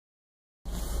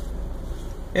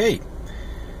Hey,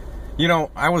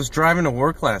 I was driving to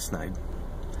work last night,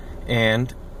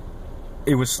 and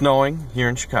it was snowing here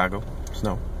in Chicago.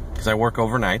 Snow. Because I work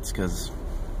overnights, because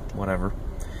whatever.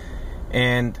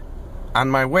 And on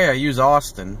my way, I use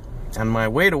Austin. On my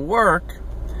way to work,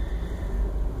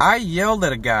 I yelled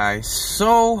at a guy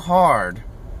so hard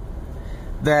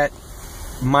that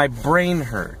my brain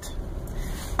hurt.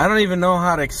 I don't even know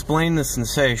how to explain the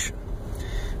sensation.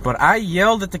 But I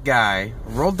yelled at the guy,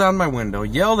 rolled down my window,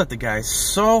 yelled at the guy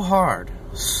so hard,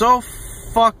 so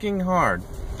fucking hard,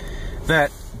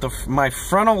 that my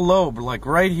frontal lobe, like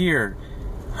right here,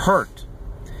 hurt.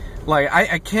 Like,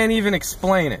 I can't even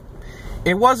explain it.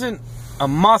 It wasn't a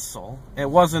muscle,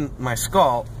 it wasn't my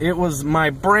skull, it was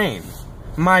my brain.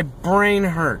 My brain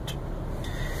hurt.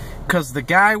 Because the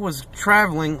guy was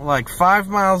traveling like 5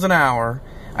 miles an hour.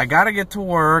 I gotta get to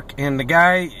work, and the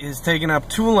guy is taking up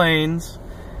 2 lanes.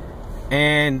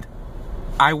 And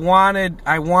I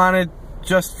wanted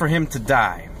just for him to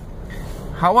die.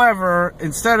 However,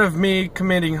 instead of me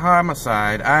committing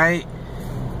homicide, I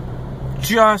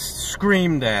just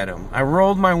screamed at him. I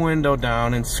rolled my window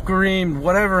down and screamed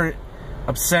whatever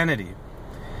obscenity.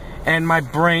 And my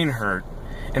brain hurt.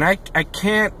 And I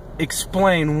can't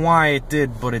explain why it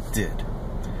did, but it did.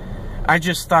 I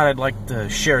just thought I'd like to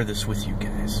share this with you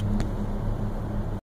guys.